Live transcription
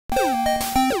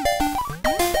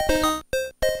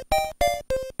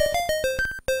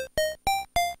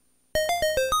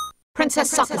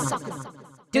Princess Sakuna,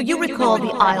 do you recall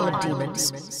the Isle of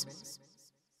Demons?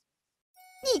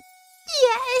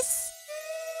 Yes!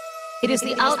 It is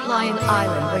the outlying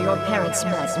island where your parents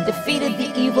met and defeated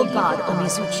the evil god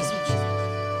Omizuchi.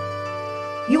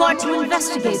 You are to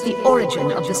investigate the origin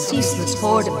of the ceaseless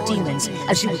horde of demons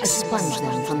as you expunge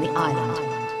them from the island.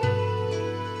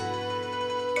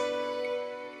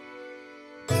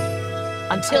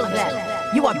 Until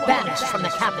then, you are banished from the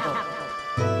capital.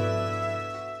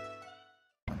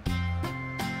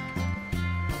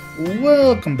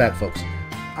 Welcome back, folks.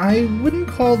 I wouldn't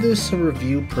call this a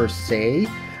review per se.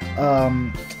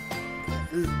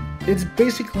 It's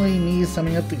basically me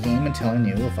summing up the game and telling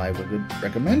you if I would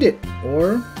recommend it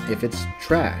or if it's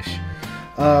trash.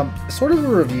 Sort of a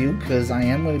review because I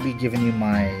am going to be giving you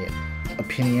my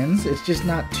opinions. It's just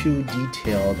not too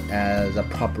detailed as a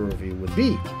proper review would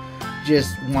be.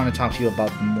 Just want to talk to you about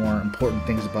the more important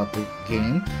things about the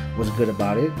game, what's good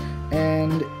about it,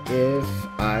 and if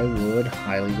I would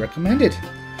highly recommend it.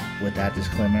 With that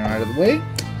disclaimer out of the way,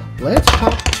 let's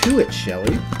hop to it, shall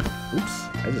we? Oops,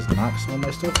 I just knocked some of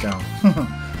my stuff down.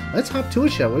 Let's hop to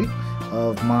it, shall we?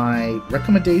 Of my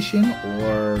recommendation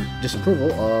or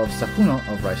disapproval of Sakuna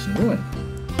of Rice and Ruin.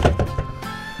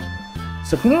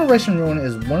 Sakuna of Rice and Ruin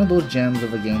is one of those gems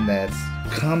of a game that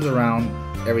comes around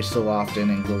every so often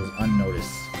and goes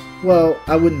unnoticed. Well,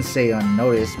 I wouldn't say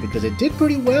unnoticed because it did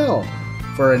pretty well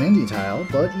for an indie title,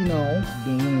 but you know,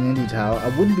 being an indie title, I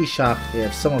wouldn't be shocked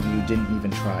if some of you didn't even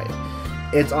try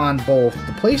it. It's on both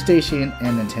the PlayStation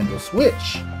and Nintendo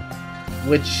Switch,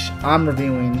 which I'm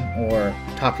reviewing or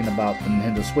talking about the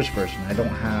Nintendo Switch version. I don't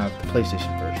have the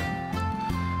PlayStation version.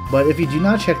 But if you do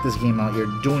not check this game out,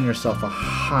 you're doing yourself a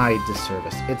high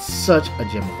disservice. It's such a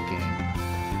gem of a game.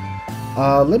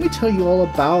 Let me tell you all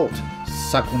about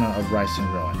Sakuna of Rice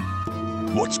and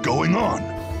Ruin. What's going on?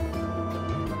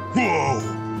 Whoa!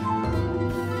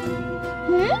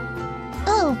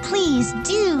 Oh, please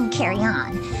do carry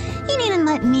on. You needn't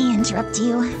let me interrupt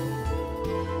you.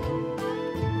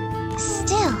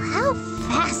 Still, how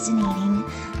fascinating.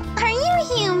 Are you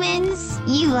humans?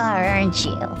 You are, aren't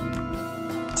you?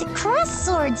 To cross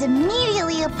swords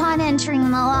immediately upon entering the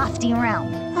lofty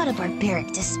realm. What a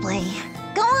barbaric display.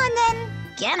 Go on then,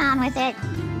 get on with it.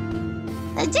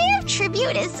 The Day of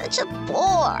Tribute is such a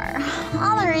bore.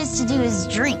 All there is to do is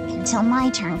drink until my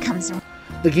turn comes around.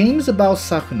 The game is about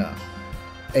Sakuna,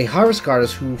 a harvest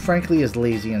goddess who frankly is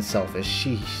lazy and selfish.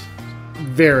 She's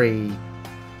very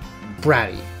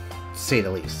bratty, to say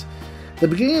the least. The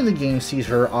beginning of the game sees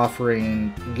her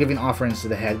giving offerings to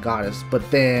the head goddess, but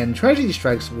then tragedy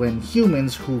strikes when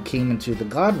humans who came into the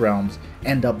god realms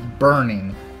end up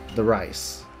burning the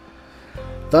rice.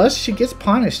 Thus, she gets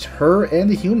punished, her and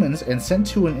the humans, and sent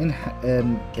to a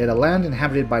land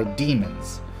inhabited by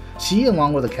demons. She,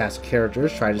 along with a cast of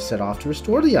characters, try to set off to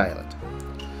restore the island.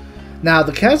 Now,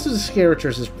 the cast of the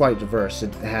characters is quite diverse.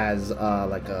 It has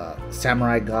like a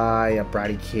samurai guy, a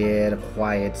bratty kid, a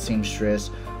quiet seamstress,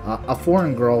 a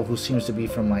foreign girl who seems to be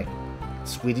from like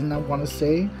Sweden, I want to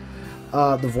say.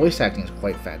 The voice acting is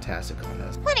quite fantastic on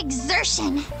this. What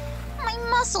exertion! My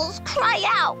muscles cry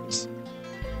out!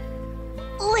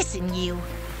 Listen, you.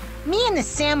 Me and the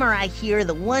samurai here are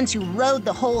the ones who rode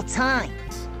the whole time.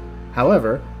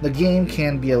 However, the game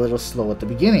can be a little slow at the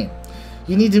beginning.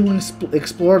 You need to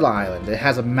explore the island. It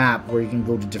has a map where you can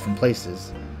go to different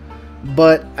places.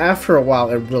 But after a while,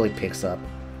 it really picks up.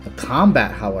 The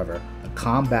combat, however,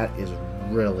 is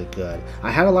really good.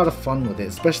 I had a lot of fun with it,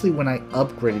 especially when I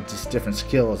upgraded just different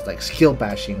skills, like skill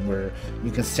bashing, where you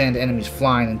can send enemies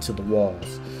flying into the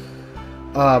walls.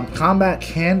 Combat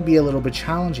can be a little bit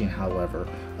challenging, however.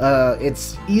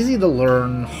 It's easy to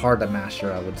learn, hard to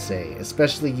master, I would say,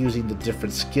 especially using the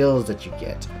different skills that you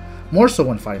get, more so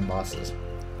when fighting bosses.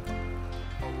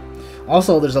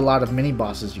 Also, there's a lot of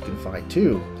mini-bosses you can fight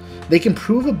too. They can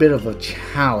prove a bit of a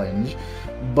challenge,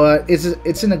 but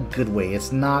it's in a good way.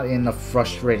 It's not in a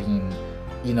frustrating,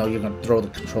 you know, you're gonna throw the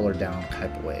controller down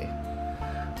type of way.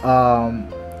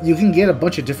 You can get a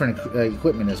bunch of different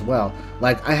equipment as well.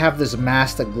 Like, I have this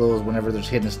mask that glows whenever there's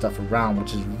hidden stuff around,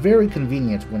 which is very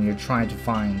convenient when you're trying to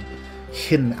find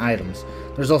hidden items.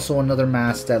 There's also another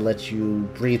mask that lets you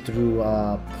breathe through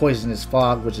poisonous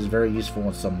fog, which is very useful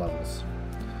on some levels.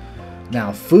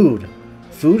 Now, food.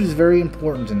 Food is very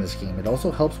important in this game. It also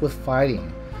helps with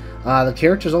fighting. The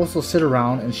characters also sit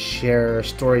around and share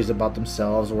stories about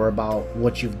themselves or about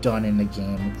what you've done in the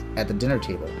game at the dinner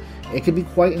table. It can be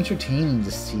quite entertaining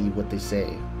to see what they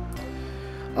say.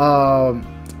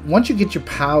 Once you get your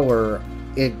power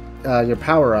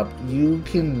up, you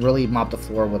can really mop the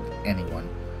floor with anyone.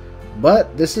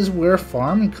 But this is where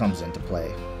farming comes into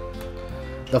play.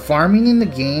 The farming in the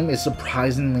game is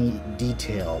surprisingly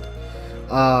detailed.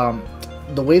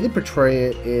 The way they portray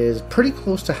it is pretty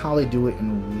close to how they do it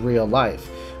in real life.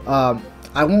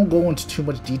 I won't go into too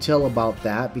much detail about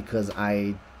that because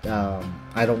I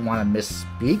don't want to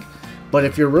misspeak. But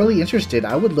if you're really interested,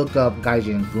 I would look up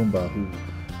Gaijin Goomba, who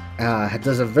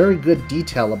does a very good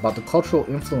detail about the cultural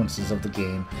influences of the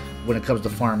game when it comes to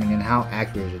farming and how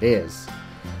accurate it is.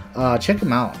 Check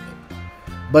him out.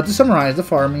 But to summarize, the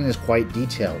farming is quite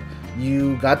detailed.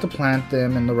 You got to plant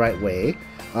them in the right way.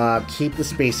 Keep the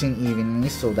spacing evenly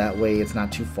so that way it's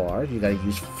not too far. You got to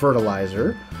use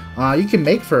fertilizer. You can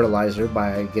make fertilizer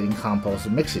by getting compost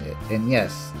and mixing it. And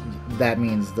yes, that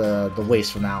means the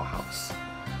waste from the outhouse.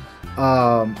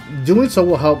 Doing so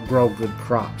will help grow good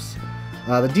crops.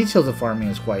 The details of farming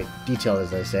is quite detailed,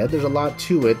 as I said. There's a lot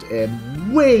to it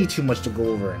and way too much to go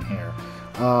over in here.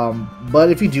 But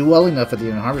if you do well enough at the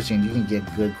end of harvesting, you can get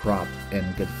good crop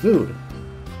and good food.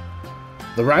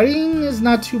 The writing is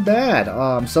not too bad.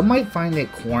 Some might find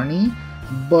it corny,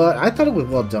 but I thought it was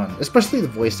well done, especially the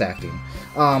voice acting.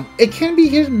 It can be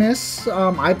hit and miss.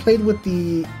 I played with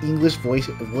the English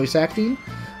voice acting.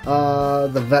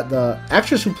 The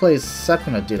actress who plays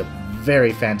Sakuna did a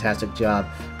very fantastic job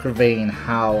conveying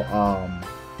how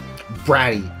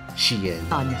bratty she is.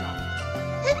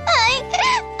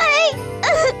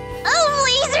 Oh,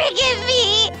 please forgive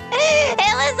me.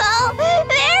 It was all their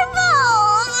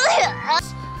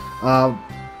fault.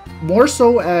 More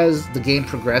so as the game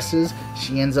progresses,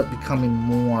 she ends up becoming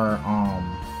more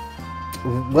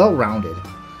well-rounded.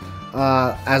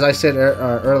 As I said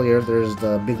earlier, there's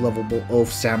the big lovable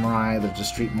oaf samurai, there's the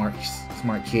street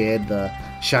smart kid, the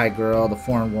shy girl, the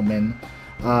foreign woman,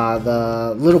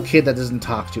 the little kid that doesn't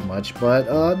talk too much,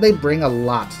 but they bring a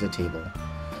lot to the table.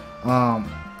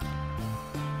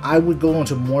 I would go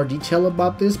into more detail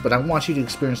about this, but I want you to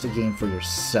experience the game for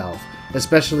yourself,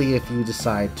 especially if you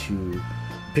decide to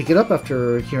pick it up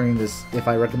after hearing this, if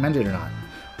I recommend it or not.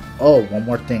 Oh, one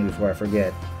more thing before I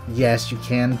forget. Yes, you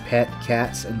can pet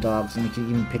cats and dogs, and you can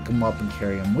even pick them up and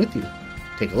carry them with you.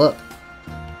 Take a look.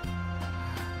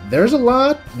 There's a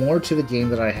lot more to the game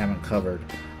that I haven't covered.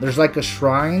 There's like a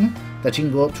shrine that you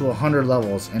can go up to 100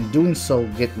 levels, and doing so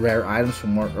get rare items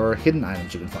from or hidden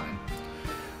items you can find.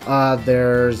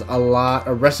 There's a lot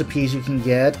of recipes you can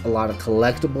get, a lot of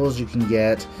collectibles you can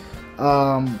get.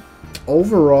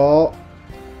 Overall,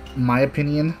 my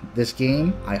opinion, this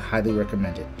game, I highly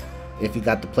recommend it. If you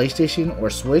got the PlayStation or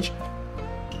Switch,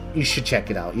 you should check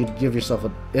it out. You'd give yourself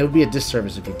it would be a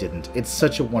disservice if you didn't. It's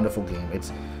such a wonderful game.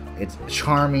 It's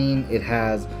charming. It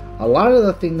has a lot of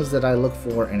the things that I look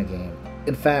for in a game.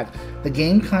 In fact, the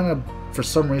game kind of, for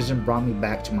some reason, brought me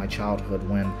back to my childhood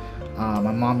when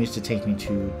my mom used to take me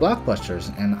to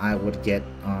Blockbusters and I would get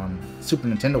Super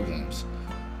Nintendo games.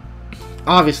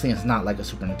 Obviously, it's not like a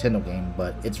Super Nintendo game,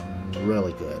 but it's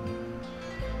really good.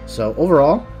 So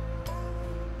overall,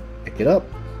 pick it up.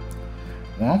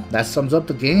 Well, that sums up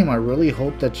the game. I really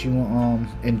hope that you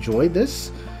enjoyed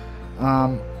this.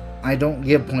 I don't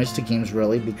give points to games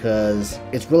really because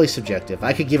it's really subjective.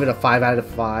 I could give it a 5 out of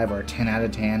 5 or a 10 out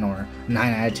of 10 or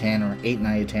 9 out of 10 or 8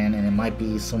 out of 10, and it might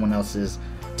be someone else's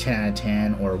 10 out of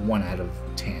 10 or 1 out of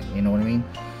 10. You know what I mean?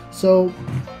 So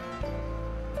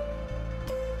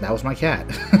that was my cat.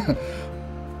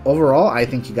 Overall, I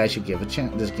think you guys should give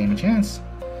this game a chance.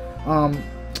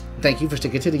 Thank you for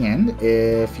sticking to the end.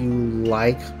 If you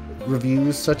like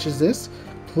reviews such as this,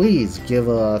 please give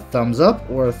a thumbs up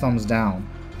or a thumbs down.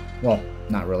 Well,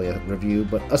 not really a review,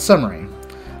 but a summary.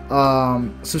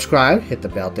 Subscribe, hit the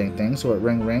bell thing so it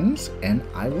rings, and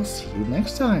I will see you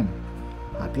next time.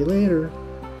 Happy later.